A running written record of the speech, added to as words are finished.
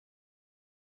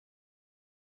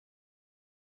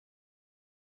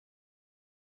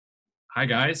Hi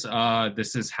guys,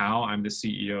 this is Hao. I'm the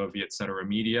CEO of Vietcetera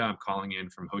Media. I'm calling in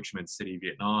from Ho Chi Minh City,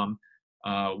 Vietnam.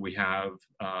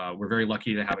 We're very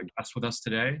lucky to have a guest with us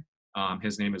today.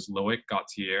 His name is Loïc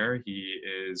Gautier. He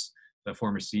is the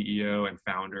former CEO and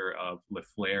founder of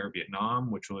Leflair Vietnam,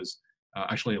 which was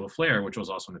actually Leflair, which was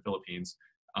also in the Philippines.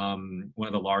 One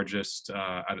of the largest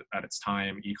at its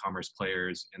time e-commerce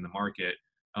players in the market.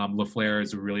 Leflair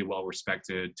is a really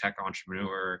well-respected tech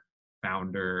entrepreneur,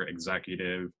 founder,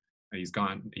 executive.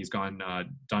 Done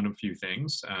a few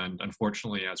things, and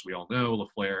unfortunately, as we all know,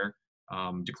 Leflair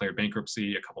declared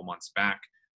bankruptcy a couple months back.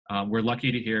 We're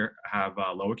lucky to have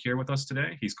Loïc here with us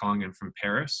today. He's calling in from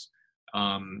Paris,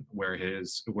 where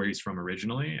he's from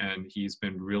originally, and he's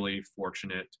been really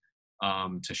fortunate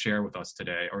to share with us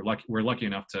today. We're lucky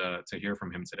enough to hear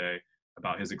from him today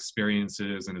about his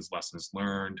experiences and his lessons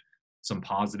learned, some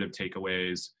positive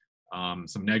takeaways,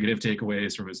 some negative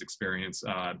takeaways from his experience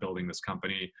building this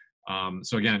company.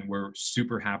 So again, we're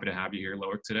super happy to have you here,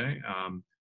 Loïc, today.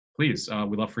 Please,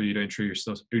 we'd love for you to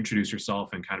introduce yourself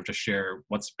and kind of just share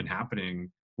what's been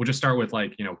happening. We'll just start with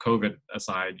COVID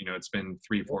aside, it's been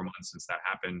 3-4 months since that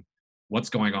happened. What's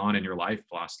going on in your life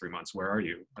the last 3 months? Where are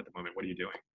you at the moment? What are you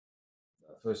doing?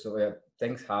 First of all,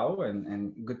 thanks, Hao,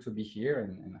 and good to be here,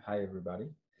 and hi,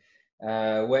 everybody.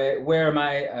 Where am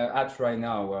I at right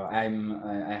now? Well, I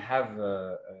have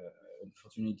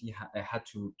unfortunately, I had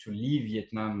to leave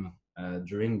Vietnam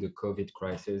during the COVID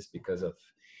crisis because of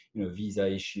visa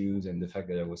issues and the fact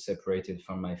that I was separated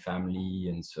from my family,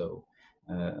 and so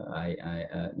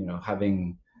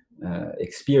having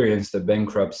experienced a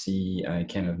bankruptcy, I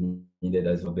kind of needed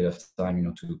a little bit of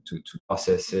time, to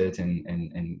process it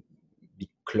and be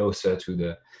closer to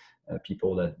the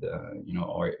people that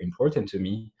are important to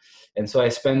me. And so I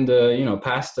spent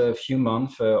past a few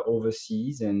months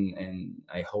overseas, and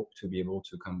I hope to be able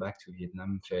to come back to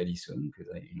Vietnam fairly soon,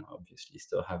 because I obviously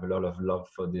still have a lot of love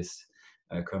for this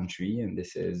country. And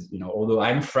this is, although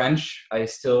I'm French, I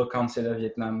still consider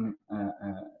Vietnam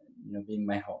being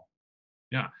my home.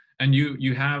 Yeah, and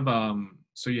you have a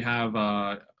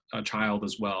child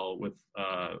as well with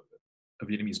a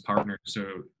Vietnamese partner,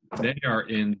 so they are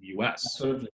in the US.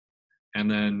 Absolutely. And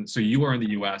then, so you are in the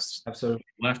U.S. Absolutely.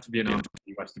 You left Vietnam to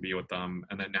the U.S. to be with them,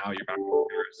 and then now you're back in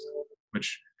Paris,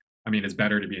 which, I mean, it's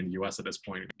better to be in the U.S. at this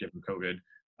point given COVID.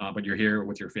 But you're here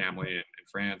with your family in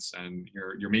France, and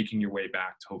you're making your way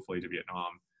back to hopefully to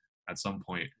Vietnam at some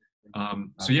point.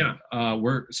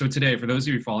 So today, for those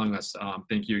of you following us,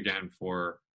 thank you again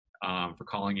for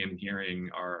calling in and hearing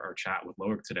our chat with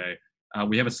Loïc today.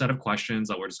 We have a set of questions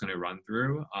that we're just going to run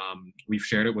through. We've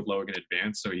shared it with Loïc in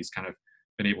advance, so he's kind of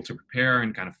been able to prepare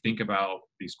and kind of think about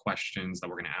these questions that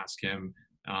we're going to ask him.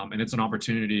 And it's an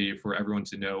opportunity for everyone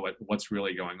to know what's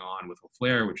really going on with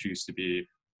Leflair, which used to be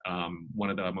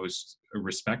one of the most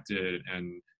respected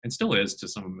and still is to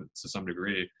some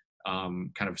degree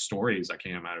kind of stories that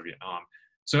came out of Vietnam.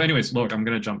 So anyways, look, I'm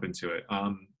going to jump into it.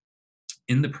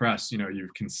 In the press,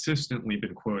 you've consistently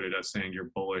been quoted as saying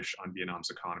you're bullish on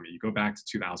Vietnam's economy. You go back to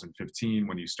 2015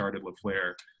 when you started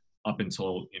Leflair up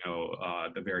until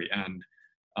the very end.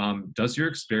 Does your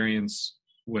experience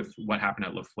with what happened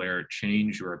at Leflair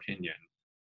change your opinion?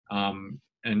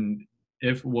 And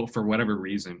if, well, for whatever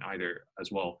reason, either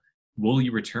as well, will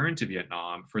you return to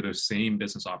Vietnam for those same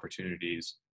business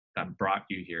opportunities that brought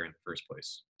you here in the first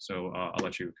place? So I'll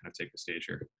let you kind of take the stage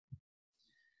here.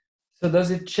 So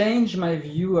does it change my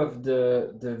view of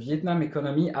the Vietnam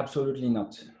economy? Absolutely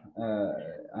not.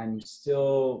 I'm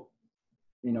still,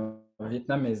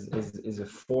 Vietnam is a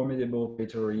formidable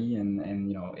territory, and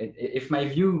if my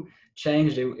view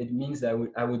changed, it means that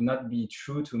I would not be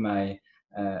true to my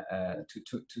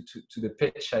to the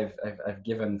pitch I've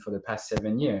given for the past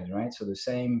 7 years, right? So the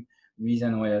same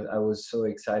reason why I was so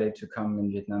excited to come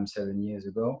in Vietnam 7 years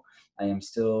ago, I am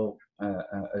still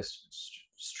a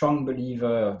strong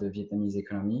believer of the Vietnamese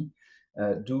economy.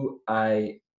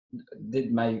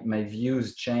 Did my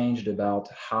views changed about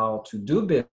how to do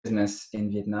business in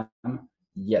Vietnam?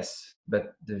 Yes,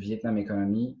 but the Vietnam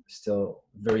economy still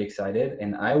very excited,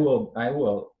 and I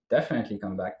will definitely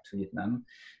come back to Vietnam.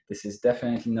 This is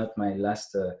definitely not my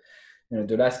last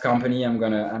the last company I'm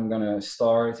gonna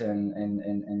start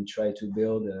and try to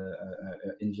build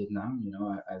in Vietnam.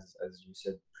 As you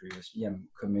said previously, I'm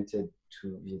committed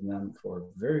to Vietnam for a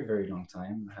very, very long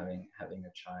time, having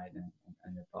a child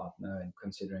and a partner, and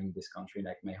considering this country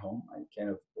like my home. I kind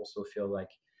of also feel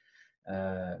like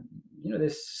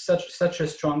there's such a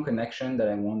strong connection that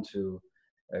I want to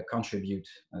contribute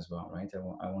as well, right?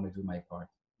 I want to do my part.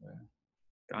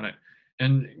 Got it.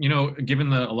 And,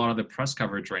 given a lot of the press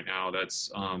coverage right now,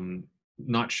 that's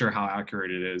not sure how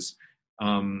accurate it is.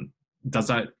 does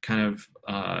that kind of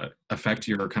affect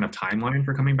your kind of timeline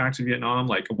for coming back to Vietnam?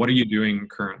 Like, what are you doing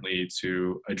currently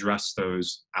to address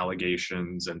those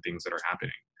allegations and things that are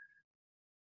happening?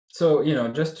 So,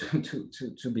 just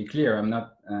to be clear, I'm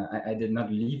not. I did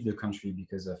not leave the country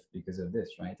because of this,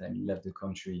 right? I left the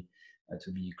country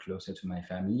to be closer to my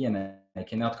family, and I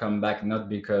cannot come back not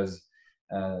because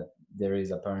there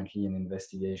is apparently an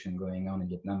investigation going on in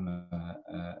Vietnam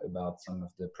about some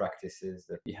of the practices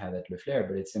that we had at Leflair,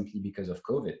 but it's simply because of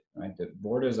COVID, right? The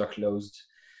borders are closed.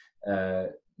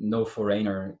 No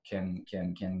foreigner can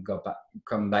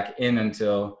come back in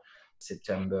until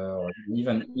September or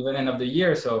even end of the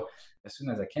year. So as soon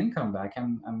as I can come back,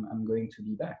 I'm going to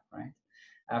be back, right?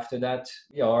 After that,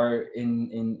 we are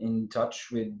in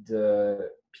touch with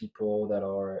the people that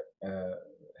are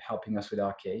helping us with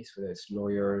our case, whether it's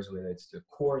lawyers, whether it's the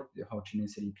court, the Ho Chi Minh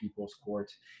City People's Court,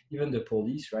 even the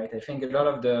police, right? I think a lot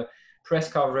of the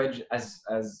press coverage, as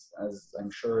I'm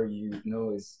sure you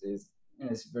know, is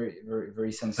very, very,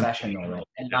 very sensational, right?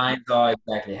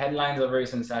 Headlines are very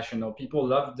sensational. People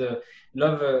love the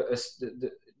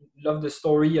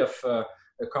story of a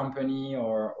company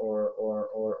or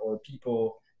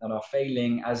people that are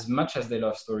failing as much as they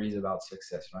love stories about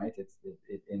success, right?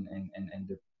 And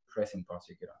the press in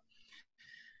particular.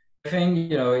 I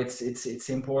think it's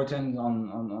important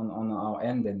on our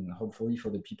end, and hopefully for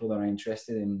the people that are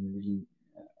interested in really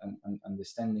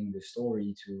understanding the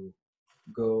story, to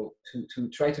go to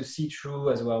try to see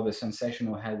through as well the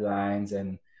sensational headlines,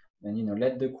 and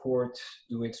let the court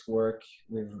do its work.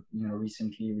 We've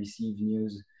recently received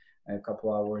news a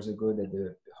couple hours ago that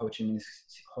the Ho Chi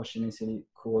Minh City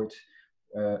Court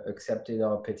accepted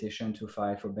our petition to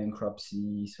file for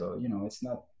bankruptcy. So it's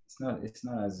not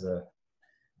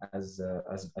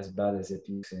as bad as it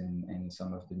looks in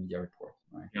some of the media reports,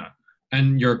 right? Yeah,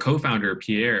 and your co-founder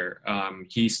Pierre,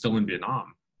 he's still in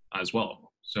Vietnam as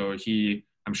well. So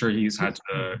I'm sure he's had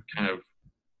to kind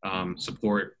of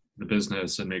support the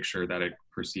business and make sure that it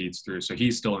proceeds through. So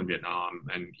he's still in Vietnam,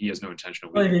 and he has no intention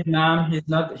of leaving. In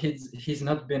Vietnam, he's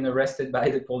not been arrested by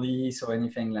the police or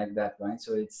anything like that, right?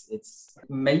 So it's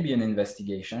maybe an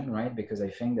investigation, right? Because I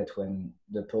think that when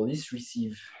the police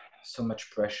receive so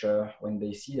much pressure, when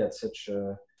they see that such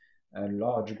a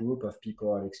large group of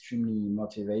people are extremely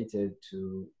motivated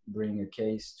to bring a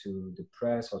case to the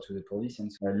press or to the police,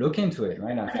 and so look into it,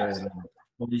 right? After the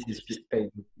police is paid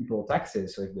people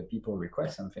taxes, so if the people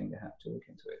request something, they have to look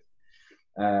into it.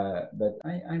 But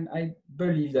I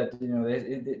believe that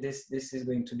this is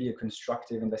going to be a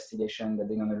constructive investigation, that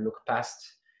they're going to look past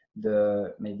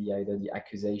maybe either the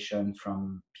accusation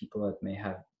from people that may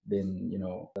have been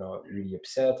that are really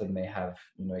upset and may have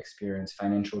experienced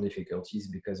financial difficulties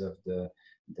because of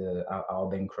our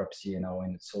bankruptcy and our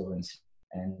insolvency.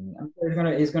 And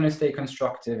it's gonna stay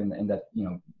constructive, and that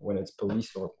whether it's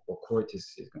police or court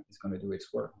is going to do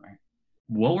its work, right?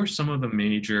 What were some of the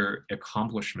major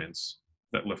accomplishments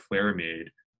that Leflair made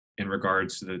in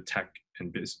regards to the tech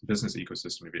and business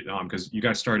ecosystem in Vietnam? Because you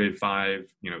guys started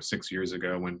 6 years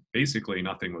ago when basically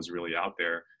nothing was really out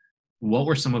there. What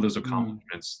were some of those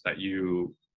accomplishments that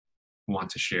you want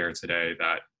to share today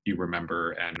that you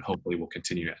remember and hopefully will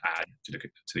continue to add to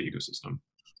the ecosystem?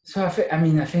 So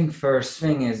I think first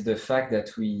thing is the fact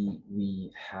that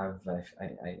we have,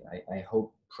 I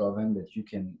hope, proven that you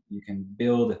can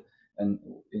build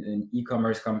an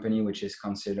e-commerce company which is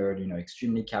considered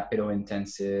extremely capital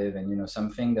intensive, and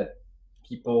something that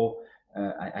people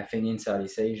I think in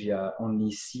Southeast Asia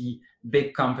only see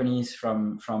big companies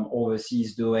from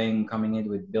overseas coming in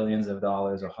with billions of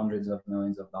dollars or hundreds of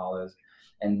millions of dollars,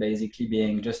 and basically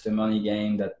being just a money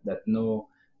game that no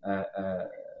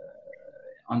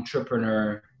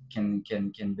entrepreneur can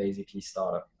basically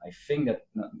start up. I think that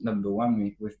number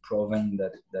one, we've proven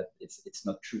that it's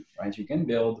not true, right? You can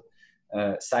build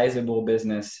a sizable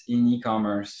business in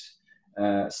e-commerce,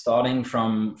 starting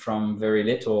from very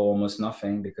little, almost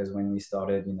nothing, because when we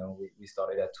started, we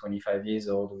started at 25 years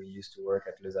old. We used to work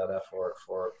at Lazada for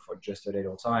just a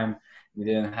little time. We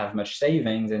didn't have much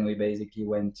savings, and we basically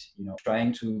went,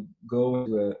 trying to go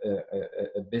into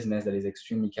a business that is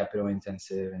extremely capital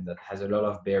intensive and that has a lot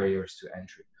of barriers to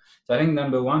entry. So I think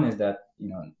number one is that,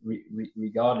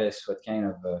 regardless what kind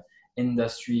of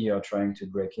industry you're trying to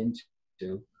break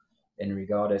into, and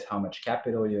regardless how much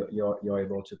capital you're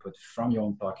able to put from your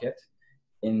own pocket,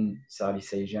 in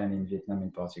Southeast Asia and in Vietnam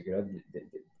in particular,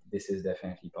 this is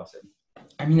definitely possible.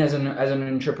 I mean, as an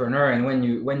entrepreneur, and when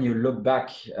you look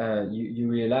back, you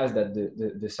realize that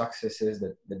the successes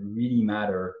that really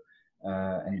matter,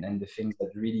 and the things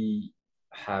that really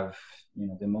have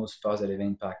the most positive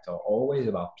impact are always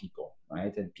about people,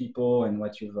 right? And people and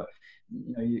what you've,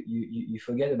 you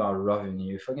forget about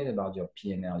revenue, you forget about your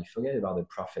P&L, you forget about the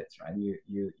profits, right?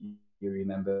 You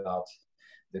remember about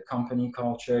the company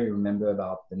culture, you remember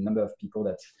about the number of people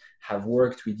that have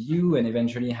worked with you and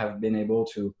eventually have been able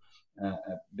to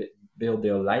build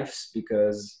their lives,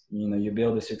 because you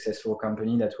build a successful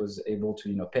company that was able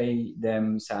to pay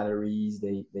them salaries.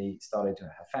 They started to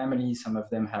have families. Some of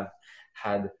them have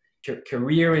had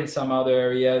career in some other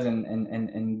areas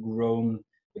and grown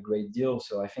a great deal.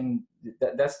 So I think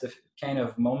that's the kind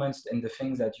of moments and the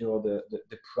things that you're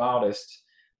the proudest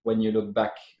when you look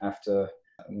back after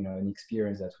an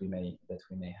experience that we may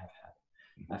have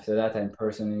had. After that, I'm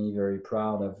personally very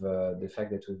proud of the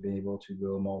fact that we've been able to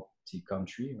go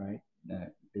multi-country, right?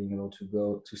 Being able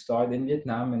to start in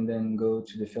Vietnam and then go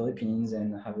to the Philippines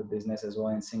and have a business as well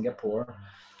in Singapore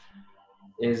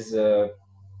is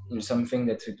something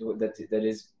that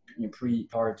is pretty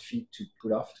hard feat to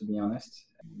pull off, to be honest.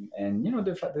 And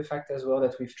the fact as well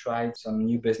that we've tried some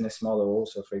new business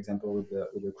models. So, for example, with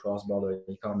the cross-border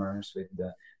e-commerce, with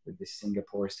the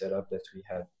Singapore setup that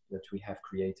we have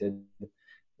created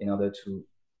in order to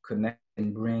connect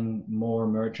and bring more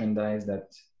merchandise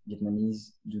that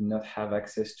Vietnamese do not have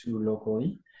access to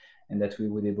locally, and that we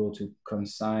would able to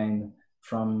consign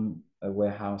from a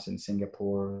warehouse in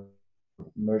Singapore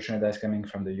merchandise coming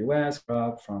from the US,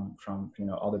 from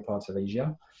other parts of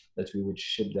Asia, that we would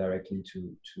ship directly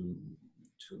to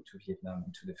Vietnam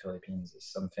and to the Philippines, is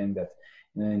something that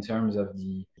in terms of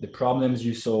the problems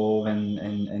you solve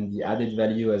and the added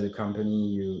value as a company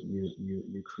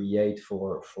you create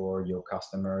for your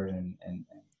customers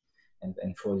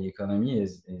and for the economy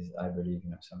is I believe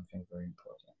something very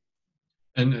important.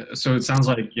 And so it sounds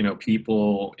like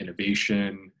people,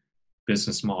 innovation,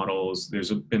 business models,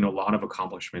 there's been a lot of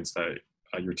accomplishments that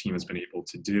your team has been able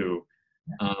to do.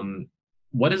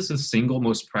 What is the single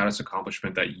most proudest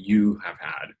accomplishment that you have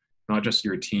had? Not just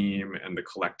your team and the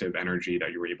collective energy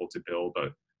that you were able to build,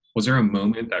 but was there a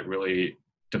moment that really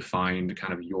defined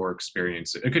kind of your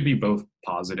experience? It could be both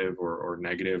positive or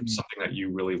negative, something that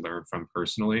you really learned from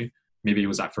personally. Maybe it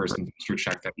was that first investor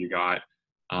check that you got,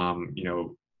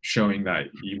 showing that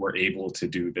you were able to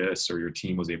do this, or your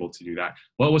team was able to do that.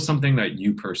 What was something that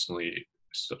you personally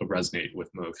resonate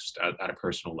with most at a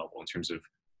personal level in terms of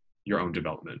your own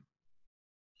development,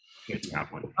 if you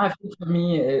have one? I think for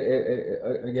me,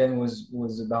 again,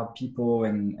 was about people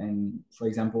and for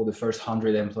example, the first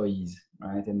 100 employees,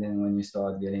 right? And then when you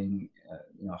start getting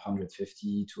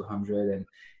 150, 200,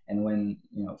 and when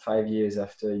 5 years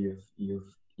after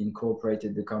you've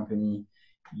incorporated the company,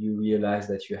 you realize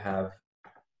that you have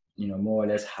more or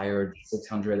less hired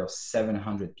 600 or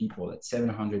 700 people. That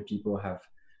 700 people have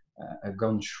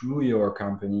gone through your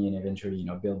company and eventually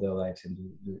build their lives and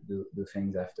do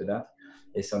things after that,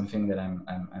 is something that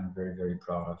I'm very, very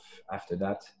proud of. After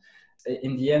that,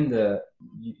 in the end,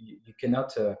 you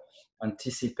cannot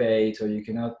anticipate, or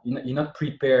you're not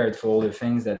prepared for all the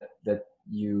things that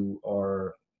you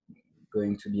are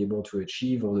going to be able to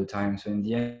achieve all the time. So in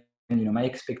the end, my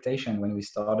expectation when we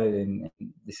started in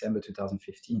December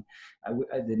 2015,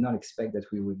 I did not expect that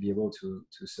we would be able to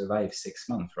survive 6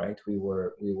 months, right? We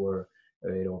were a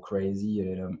little crazy, a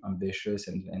little ambitious,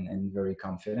 and very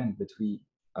confident, but we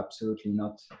absolutely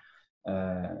not.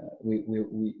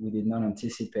 We did not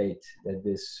anticipate that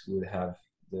this would have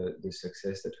the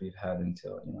success that we've had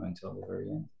until the very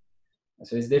end.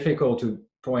 So it's difficult to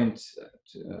point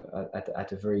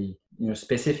at a very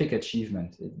specific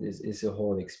achievement. It's a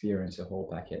whole experience, a whole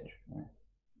package. Right?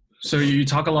 So you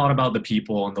talk a lot about the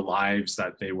people and the lives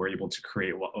that they were able to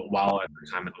create while at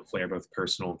the time at Leflair, both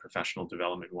personal and professional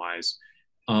development wise.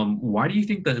 Why do you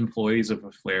think the employees of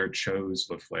Leflair chose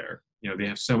Leflair? They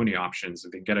have so many options.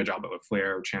 If they get a job at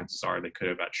Leflair, chances are they could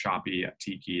have at Shopee, at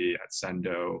Tiki, at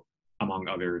Sendo, among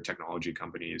other technology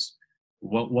companies.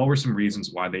 What were some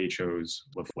reasons why they chose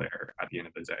Leflair at the end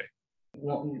of the day?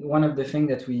 Well, one of the things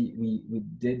that we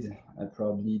did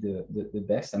probably the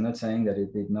best, I'm not saying that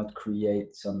it did not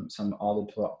create some other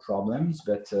problems,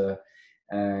 but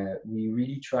we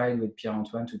really tried with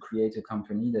Pierre-Antoine to create a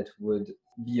company that would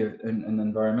be an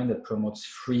environment that promotes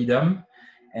freedom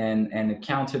and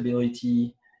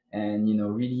accountability and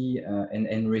really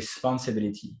and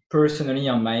responsibility. Personally,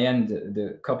 on my end,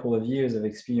 the couple of years of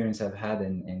experience I've had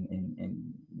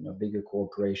in bigger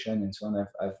corporation and so on,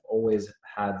 I've always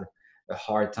had a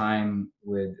hard time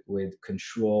with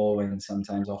control and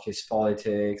sometimes office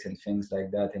politics and things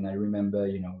like that. And I remember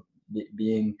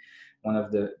being one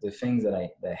of the things that I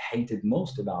hated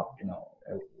most about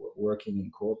working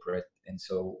in corporate. And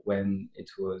so when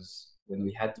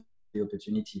we had the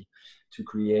opportunity to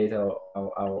create our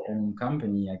own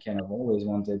company, I kind of always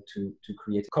wanted to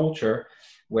create a culture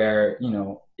where, you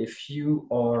know, if you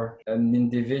are an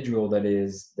individual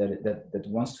that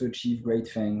wants to achieve great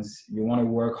things, you want to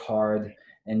work hard,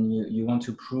 and you want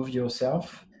to prove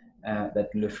yourself, that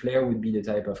Leflair would be the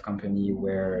type of company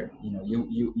where, you know,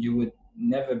 you would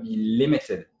never be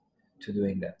limited to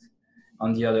doing that.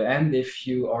 On the other hand, if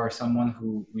you are someone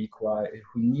who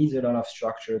needs a lot of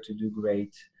structure to do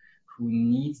great, who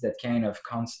needs that kind of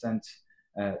constant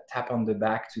tap on the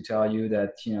back to tell you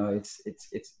that, you know,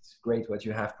 it's great what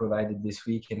you have provided this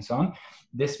week and so on,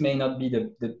 this may not be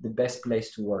the best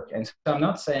place to work. And so I'm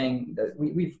not saying that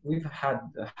we've had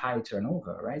a high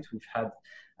turnover, right? We've had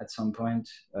at some point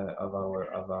of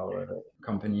our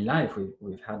company life,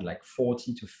 we've had like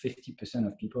 40 to 50%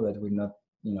 of people that will not,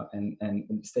 you know,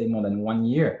 and stay more than 1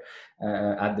 year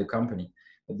at the company.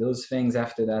 But those things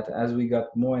after that, as we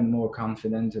got more and more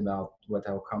confident about what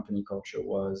our company culture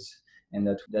was, and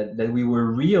that we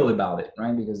were real about it,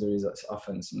 right? Because there is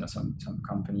often, you know, some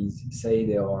companies say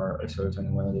they are a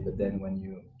certain way, but then when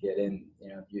you get in, you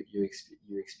know, you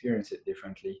experience it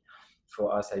differently.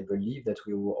 For us, I believe that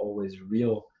we were always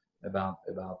real about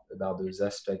those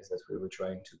aspects that we were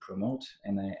trying to promote,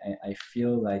 and I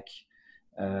feel like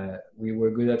we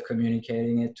were good at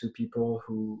communicating it to people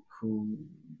who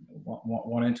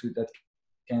wanted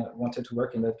to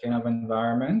work in that kind of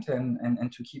environment,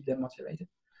 and to keep them motivated.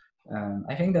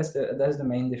 I think that's the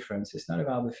main difference. It's not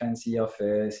about the fancy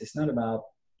office. It's not about,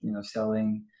 you know,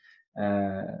 selling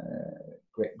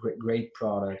great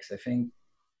products. I think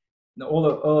all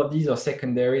of these are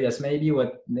secondary. That's maybe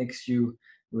what makes you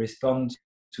respond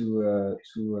to a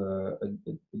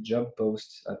job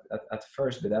post at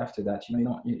first, but after that, you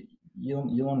know, you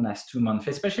don't last 2 months,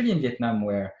 especially in Vietnam,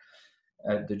 where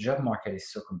the job market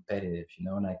is so competitive. You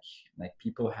know, like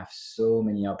people have so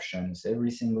many options.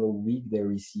 Every single week they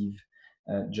receive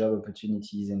job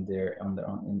opportunities in their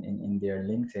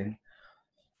LinkedIn.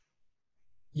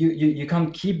 You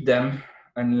can't keep them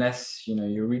unless, you know,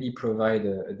 you really provide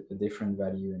a different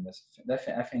value. And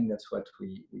I think that's what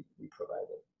we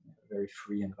provided. A very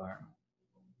free environment.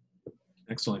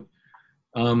 Excellent.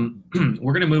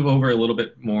 We're going to move over a little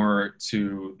bit more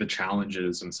to the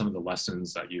challenges and some of the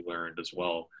lessons that you learned as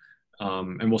well.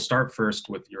 And we'll start first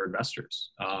with your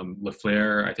investors.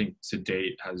 Leflair, I think to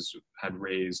date, had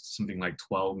raised something like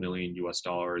 $12 million US,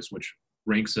 which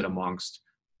ranks it amongst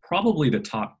probably the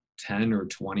top 10 or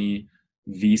 20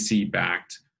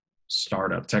 VC-backed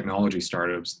technology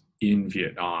startups in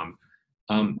Vietnam.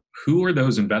 Who are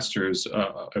those investors,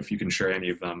 if you can share any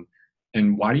of them?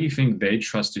 And why do you think they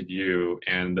trusted you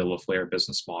and the Leflair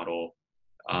business model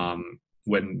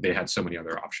when they had so many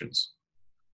other options?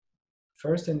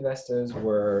 First investors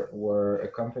were a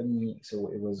company,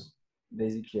 so it was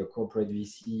basically a corporate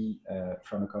VC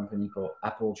from a company called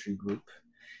Apple Tree Group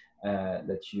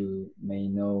that you may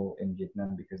know in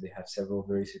Vietnam, because they have several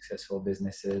very successful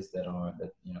businesses that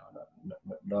you know,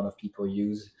 a lot of people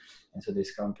use. And so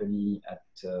this company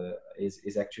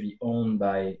is actually owned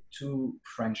by two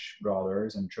French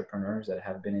brothers, entrepreneurs that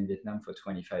have been in Vietnam for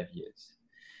 25 years.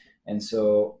 And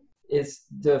so it's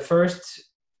the first,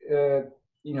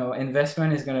 you know,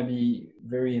 investment is going to be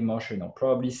very emotional,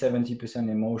 probably 70%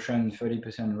 emotion,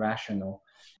 30% rational.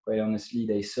 Quite honestly,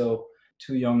 they saw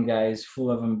two young guys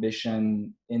full of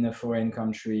ambition in a foreign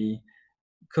country,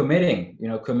 committing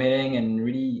and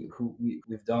really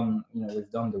we've done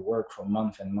the work for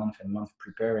month and month and month,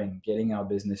 preparing, getting our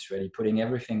business ready, putting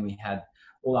everything we had,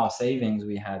 all our savings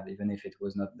we had, even if it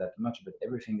was not that much, but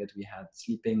everything that we had,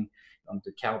 sleeping on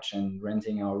the couch and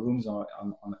renting our rooms on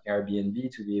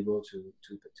Airbnb to be able to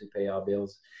pay our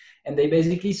bills. And they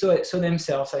basically saw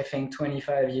themselves, I think,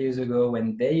 25 years ago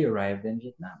when they arrived in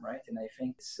Vietnam, right? And I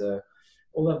think it's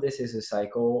all of this is a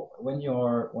cycle. When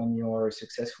you're a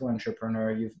successful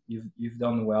entrepreneur, you've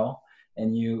done well,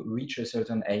 and you reach a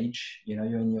certain age, you know,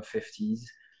 you're in your 50s,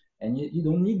 and you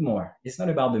don't need more. It's not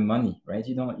about the money, right?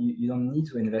 You don't need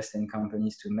to invest in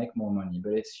companies to make more money,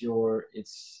 but it's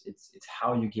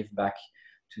how you give back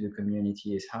to the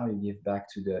community, is how you give back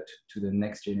to the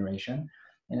next generation.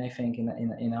 And I think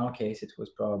in our case, it was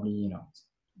probably, you know,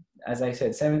 as I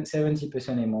said,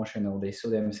 70% emotional. They saw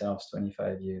themselves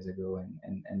 25 years ago,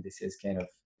 and this is kind of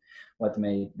what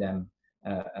made them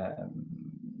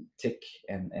tick,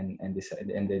 and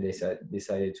they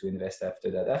decided to invest after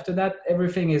that. After that,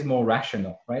 everything is more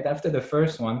rational, right? After the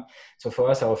first one, so for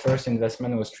us, our first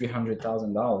investment was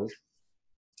 $300,000,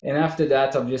 and after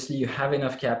that, obviously, you have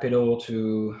enough capital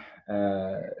to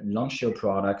launch your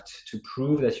product, to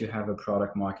prove that you have a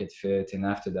product market fit, and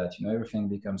after that, you know, everything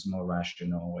becomes more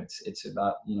rational. It's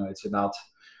about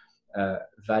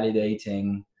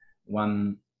validating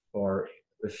one or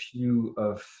a few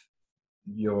of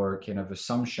your kind of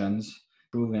assumptions,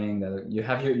 proving that you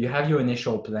have your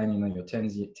initial plan, your 10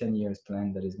 years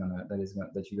plan that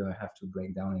you're gonna have to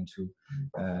break down into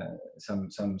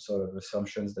some sort of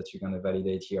assumptions that you're gonna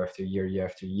validate year after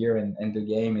year, and the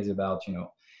game is about,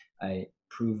 I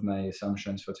prove my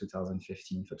assumptions for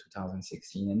 2015, for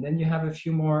 2016, and then you have a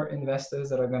few more investors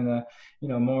that are gonna,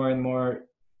 more and more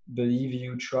believe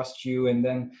you, trust you, and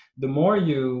then the more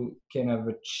you kind of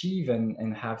achieve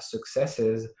and have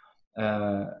successes,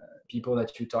 people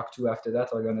that you talk to after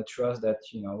that are going to trust that,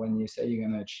 when you say you're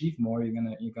going to achieve more, you're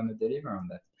going to deliver on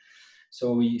that.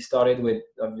 So we started with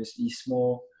obviously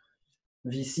small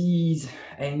VCs,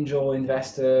 angel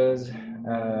investors,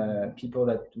 people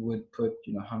that would put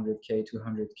 100K,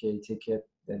 200K ticket,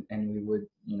 and we would,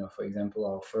 for example,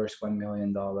 our first $1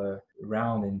 million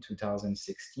round in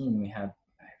 2016, we had,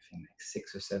 I think, like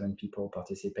 6 or 7 people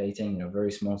participating,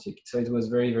 very small ticket. So it was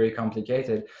very, very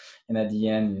complicated. And at the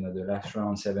end, the last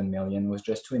round, 7 million, was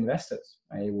just 2 investors.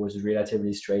 Right? It was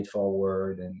relatively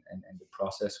straightforward, and the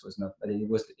process was not,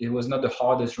 it was not the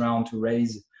hardest round to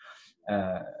raise.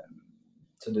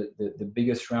 So the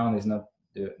biggest round is not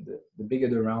the bigger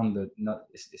the round,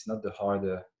 it's not the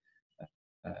harder.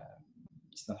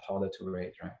 It's not harder to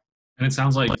raise, right? And it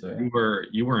sounds like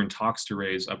you were in talks to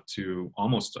raise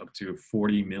almost up to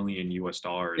 $40 million US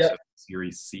yep. of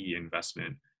Series C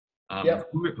investment. Yep.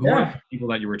 Who are the people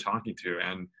that you were talking to,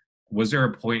 and was there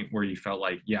a point where you felt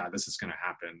like, yeah, this is going to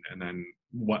happen, and then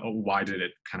why did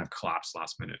it kind of collapse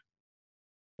last minute?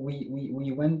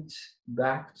 We went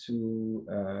back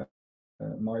to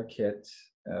market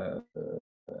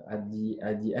at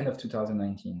the end of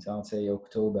 2019, so I'll say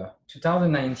October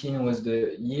 2019 was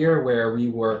the year where we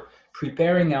were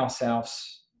preparing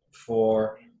ourselves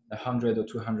for $100 or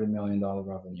 $200 million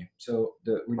revenue. So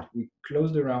we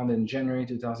closed the round in January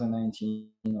 2019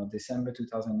 or December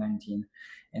 2019,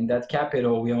 and that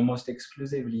capital we almost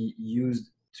exclusively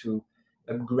used to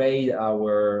upgrade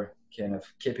our kind of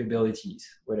capabilities,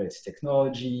 whether it's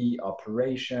technology,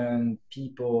 operation,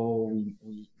 people.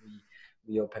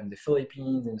 We opened the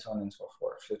Philippines and so on and so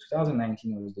forth. So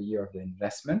 2019 was the year of the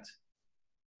investment.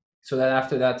 So that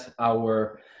after that,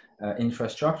 our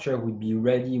infrastructure would be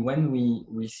ready when we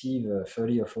receive a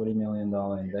 $30 or $40 million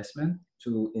investment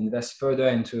to invest further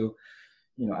into,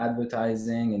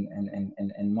 advertising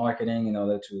and marketing in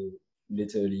order to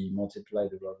literally multiply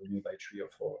the revenue by 3 or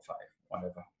 4 or 5,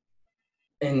 whatever.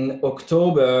 In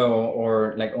October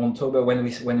or like October, when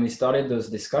we started those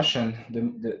discussions,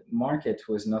 the market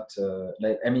was not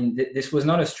this was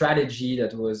not a strategy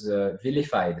that was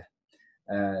vilified.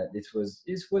 It was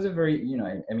a very,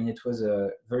 it was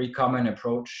a very common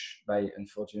approach by,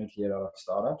 unfortunately, a lot of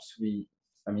startups.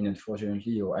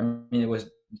 Unfortunately, or it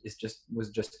was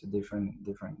just a different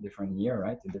year,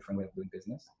 right? A different way of doing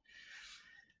business.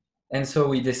 And so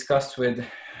we discussed with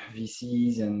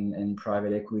VCs and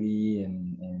private equity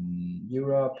in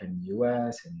Europe and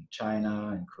US and China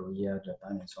and Korea,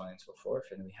 Japan, and so on and so forth.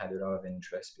 And we had a lot of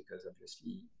interest because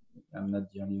obviously I'm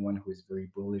not the only one who is very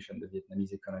bullish on the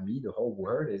Vietnamese economy. The whole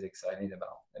world is excited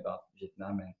about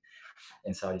Vietnam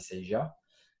and Southeast Asia.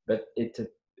 But it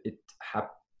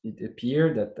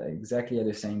appeared that exactly at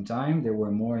the same time, there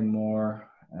were more and more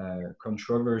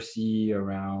controversy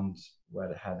around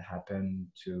what had happened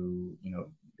to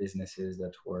businesses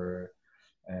that were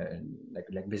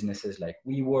like businesses like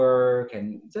WeWork,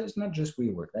 and it's not just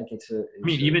WeWork. Like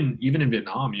even in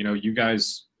Vietnam, you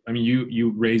guys,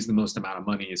 you raised the most amount of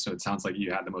money, so it sounds like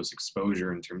you had the most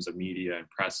exposure in terms of media and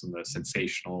press and the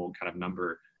sensational kind of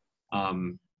number.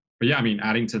 But yeah,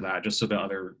 adding to that, just so the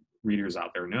other readers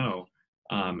out there know,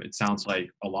 it sounds like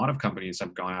a lot of companies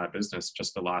have gone out of business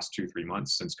just the last 2-3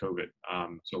 months since COVID.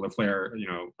 So Leflair,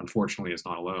 unfortunately, is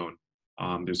not alone.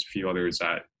 There's a few others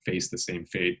that face the same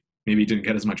fate. Maybe didn't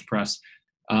get as much press.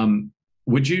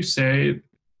 Would you say,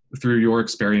 through your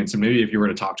experience, and maybe if you were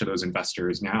to talk to those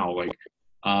investors now, like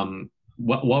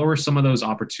what were some of those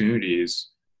opportunities?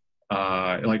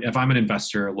 Like if I'm an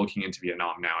investor looking into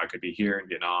Vietnam now, I could be here in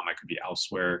Vietnam, I could be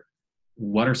elsewhere.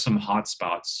 What are some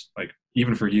hotspots, like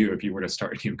even for you, if you were to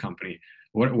start a new company,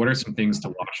 what are some things to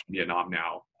watch in Vietnam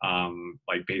now?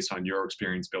 Like based on your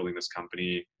experience building this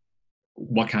company,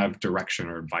 what kind of direction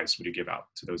or advice would you give out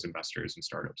to those investors and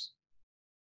startups?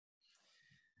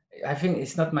 I think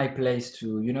it's not my place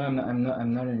to, I'm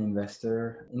not an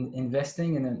investor.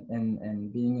 Investing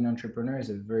and being an entrepreneur is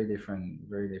a very different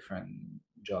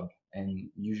job, and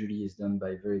usually is done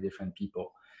by very different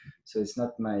people. So it's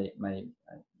not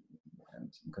I'm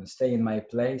going to stay in my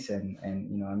place, and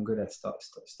I'm good at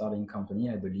starting company,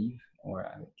 I believe, or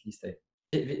at least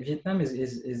Vietnam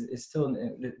is still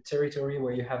a territory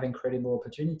where you have incredible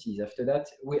opportunities. After that,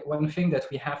 one thing that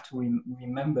we have to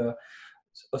remember,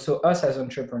 so us as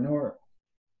entrepreneurs,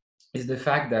 is the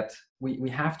fact that we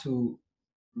have to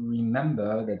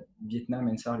remember that Vietnam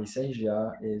and Southeast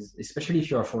Asia is, especially if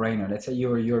you're a foreigner, let's say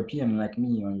you're a European like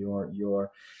me, or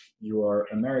you're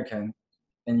American,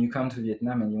 and you come to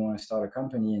Vietnam and you want to start a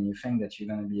company and you think that you're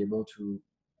going to be able to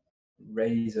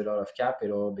raise a lot of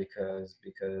capital because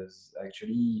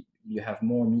actually you have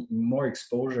more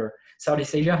exposure.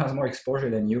 Southeast Asia has more exposure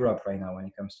than Europe right now when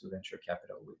it comes to venture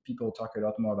capital. People talk a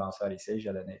lot more about Southeast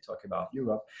Asia than they talk about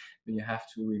Europe, but you have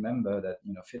to remember that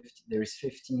there is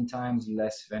 15 times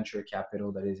less venture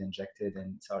capital that is injected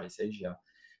in Southeast Asia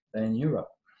than in Europe,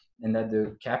 and that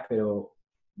the capital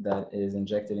that is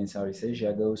injected in Southeast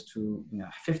Asia goes to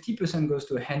 50% goes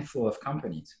to a handful of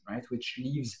companies, right? Which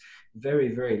leaves very,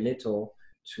 very little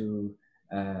to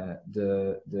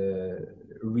the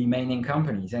remaining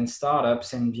companies. And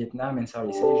startups in Vietnam and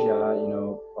Southeast Asia,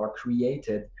 are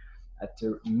created at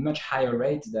a much higher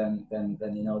rate than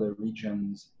in other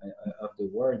regions of the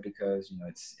world, because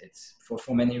it's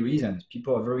for many reasons.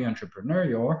 People are very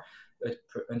entrepreneurial.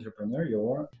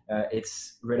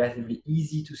 It's relatively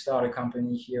easy to start a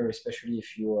company here, especially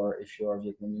if you are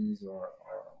Vietnamese or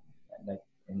like,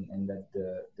 and that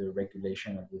the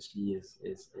regulation obviously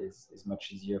is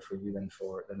much easier for you than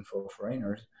for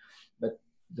foreigners. But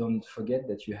don't forget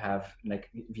that you have, like,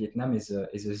 Vietnam is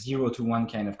a 0 to 1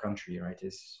 kind of country, right?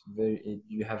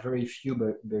 You have very few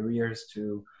barriers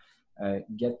to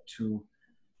get to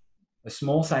a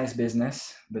small size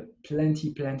business, but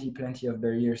plenty of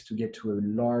barriers to get to a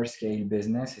large scale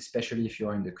business, especially if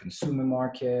you're in the consumer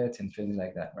market and things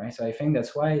like that, right? So I think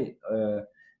that's why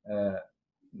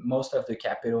most of the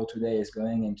capital today is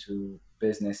going into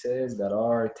businesses that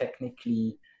are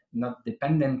technically not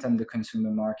dependent on the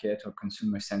consumer market or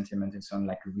consumer sentiment and so on,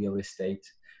 like real estate,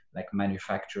 like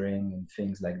manufacturing and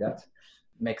things like that.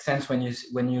 Makes sense when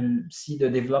you see the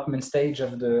development stage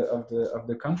of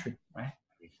the country, right?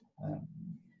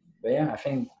 But yeah, I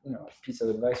think a piece of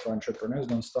advice for entrepreneurs: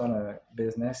 don't start a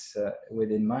business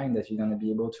with in mind that you're going to be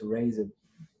able to raise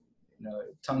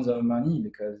tons of money,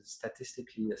 because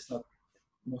statistically, it's not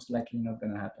most likely not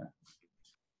going to happen.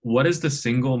 What is the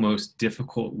single most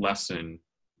difficult lesson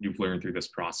you've learned through this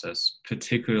process,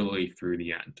 particularly through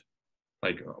the end?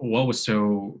 Like, what was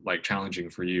so challenging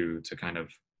for you to kind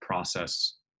of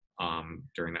process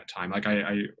during that time? Like,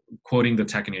 I quoting the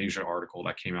Tech in Asia article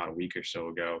that came out a week or so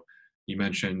ago, you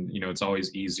mentioned, it's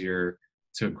always easier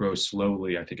to grow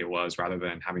slowly, I think it was, rather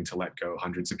than having to let go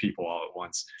hundreds of people all at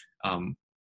once.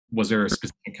 Was there a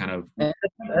specific kind of...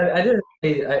 I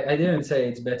didn't say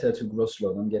it's better to grow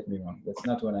slow, don't get me wrong. That's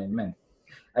not what I meant.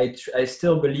 I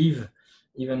still believe,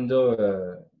 even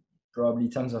though probably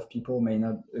tons of people may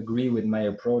not agree with my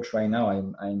approach right now,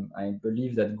 I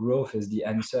believe that growth is the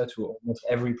answer to almost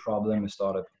every problem a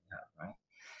startup can have, right?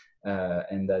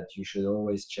 And that you should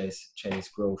always chase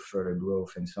growth, further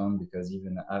growth, and so on, because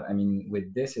even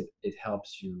with this, it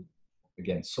helps you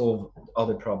again solve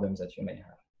other problems that you may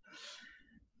have.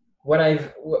 What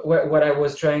I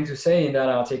was trying to say in that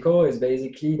article is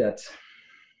basically that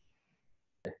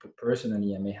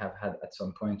personally I may have had at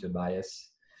some point a bias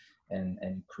and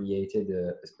created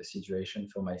a situation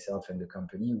for myself and the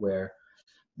company where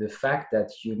the fact that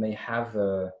you may have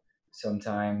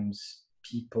sometimes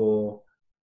people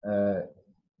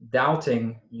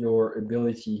doubting your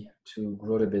ability to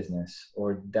grow the business,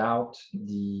 or doubt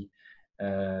the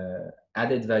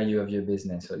added value of your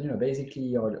business, so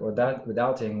basically, or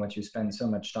doubting what you spend so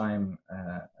much time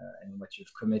and what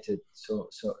you've committed so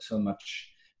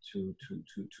much to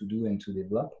do and to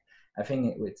develop. I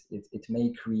think it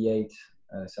may create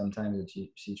sometimes a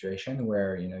situation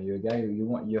where you're a guy,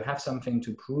 you have something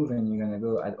to prove, and you're going to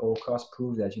go at all costs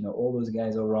prove that all those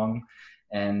guys are wrong,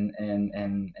 and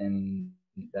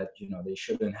that they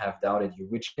shouldn't have doubted you,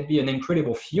 which can be an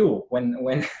incredible fuel when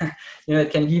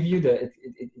it can give you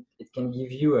it can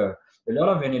give you a lot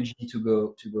of energy to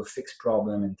go fix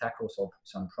problem and tackle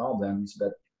some problems.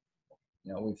 But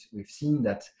we've seen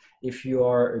that if you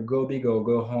are a go big or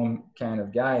go home kind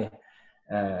of guy,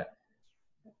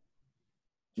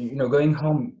 going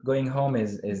home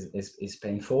is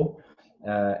painful.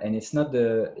 And it's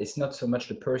not so much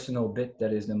the personal bit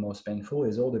that is the most painful,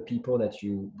 is all the people that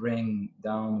you bring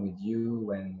down with you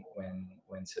when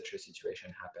such a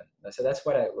situation happens. So that's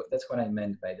what I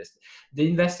meant by this. The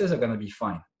investors are going to be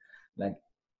fine. Like,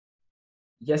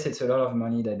 yes, it's a lot of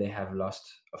money that they have lost.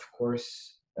 Of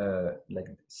course, like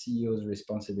CEO's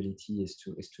responsibility is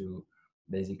to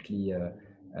basically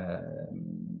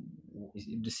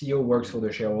the CEO works for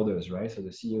the shareholders, right? So the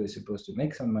CEO is supposed to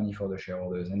make some money for the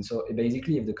shareholders. And so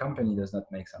basically, if the company does not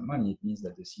make some money, it means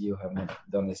that the CEO have not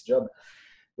done his job.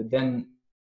 But then,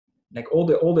 like all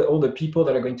the people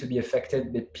that are going to be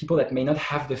affected, the people that may not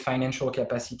have the financial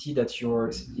capacity that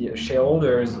your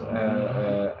shareholders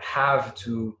have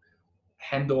to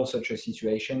handle such a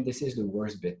situation, this is the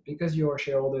worst bit, because your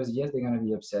shareholders, yes, they're going to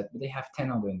be upset, but they have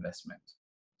 10 other investments,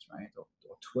 right? Or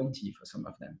 20 for some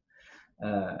of them.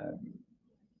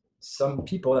 Some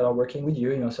people that are working with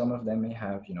you, some of them may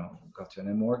have, gotten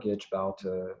a mortgage about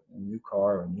a new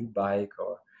car or a new bike,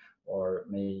 or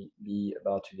may be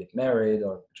about to get married,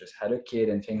 or just had a kid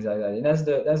and things like that. And that's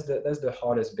the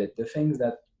hardest bit. The things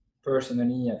that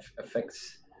personally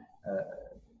affects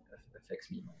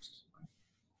me most.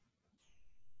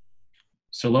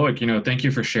 So Loïc, thank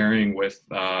you for sharing with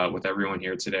everyone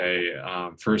here today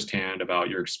firsthand about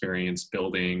your experience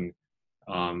building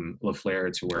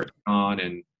Leflair to where it's gone,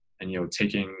 and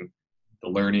taking the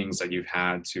learnings that you've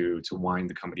had to wind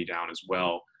the company down as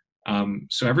well.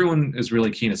 So everyone is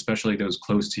really keen, especially those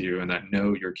close to you and that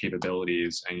know your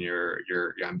capabilities and your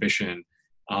ambition.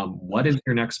 What is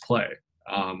your next play?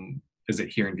 Is it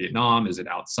here in Vietnam? Is it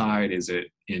outside? Is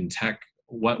it in tech?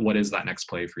 What is that next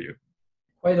play for you?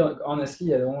 Quite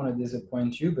honestly, I don't want to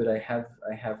disappoint you, but I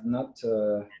have not.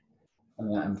 I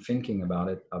mean, I'm thinking about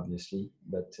it, obviously,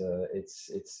 but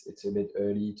it's a bit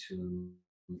early to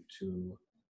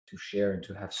share and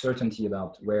to have certainty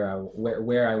about where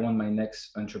I want my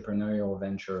next entrepreneurial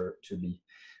venture to be.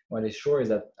 What is sure is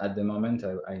that at the moment,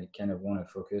 I kind of want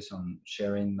to focus on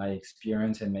sharing my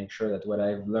experience and make sure that what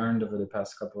I've learned over the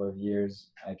past couple of years,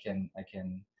 I can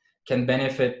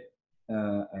benefit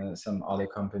some other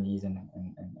companies and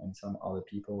some other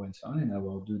people and so on. And I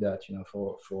will do that,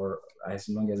 for as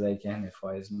long as I can, and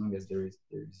for as long as there is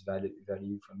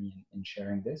value for me in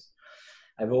sharing this.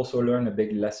 I've also learned a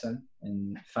big lesson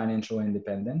in financial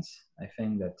independence. I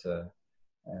think that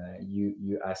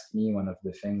you asked me one of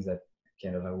the things that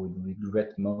kind of I would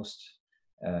regret most,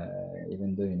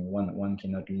 even though one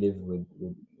cannot live with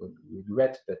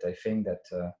regret. But I think that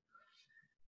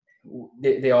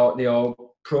there are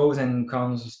pros and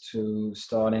cons to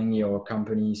starting your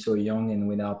company so young and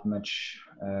without much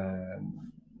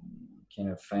kind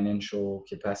of financial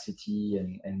capacity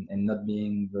and not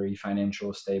being very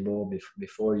financial stable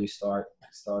before you start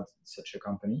such a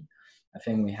company. I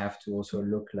think we have to also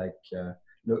look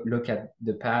at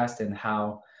the past and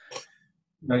how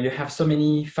you have so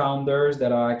many founders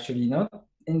that are actually not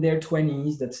in their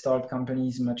 20s that start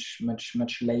companies much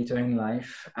later in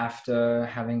life after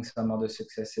having some other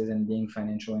successes and being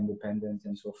financial independent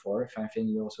and so forth. I think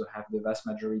you also have the vast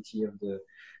majority of the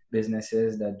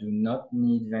businesses that do not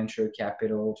need venture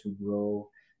capital to grow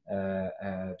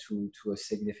to a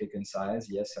significant size.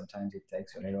 Yes, sometimes it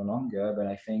takes a little longer, but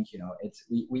I think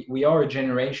we are a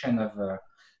generation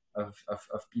of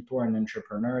people and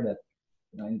entrepreneurs that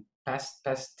in past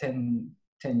 10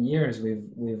 years we've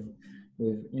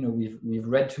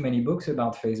read too many books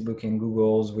about Facebook and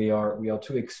Google's. We are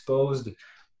too exposed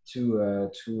to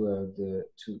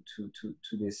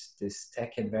this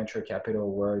tech and venture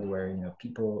capital world where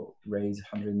people raise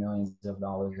 $100 million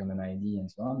on an idea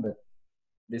and so on. But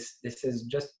this is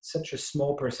just such a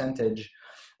small percentage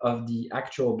of the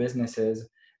actual businesses,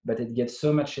 but it gets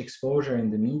so much exposure in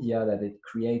the media that it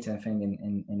creates, I think,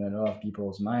 in a lot of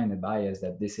people's mind, a bias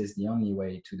that this is the only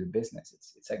way to do business.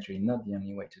 It's actually not the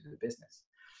only way to do business.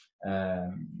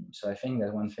 So I think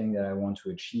that one thing that I want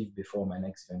to achieve before my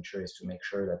next venture is to make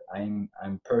sure that I'm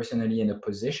personally in a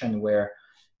position where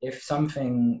if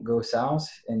something goes south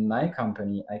in my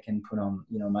company, I can put on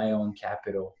my own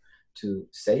capital to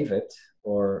save it,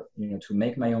 or to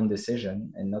make my own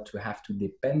decision and not to have to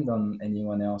depend on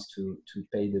anyone else to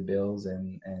pay the bills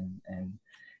and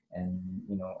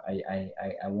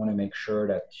I want to make sure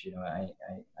that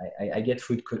I get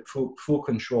full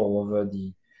control over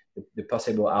the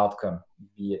possible outcome,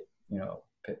 be it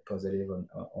positive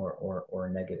or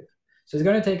negative. So it's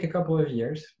going to take a couple of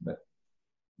years, but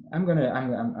I'm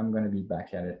gonna be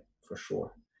back at it for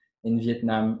sure, in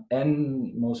Vietnam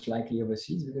and most likely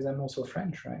overseas, because I'm also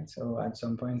French, right? So at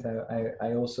some point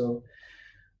I also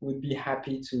would be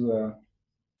happy to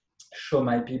show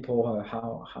my people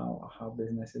how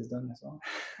business is done as well.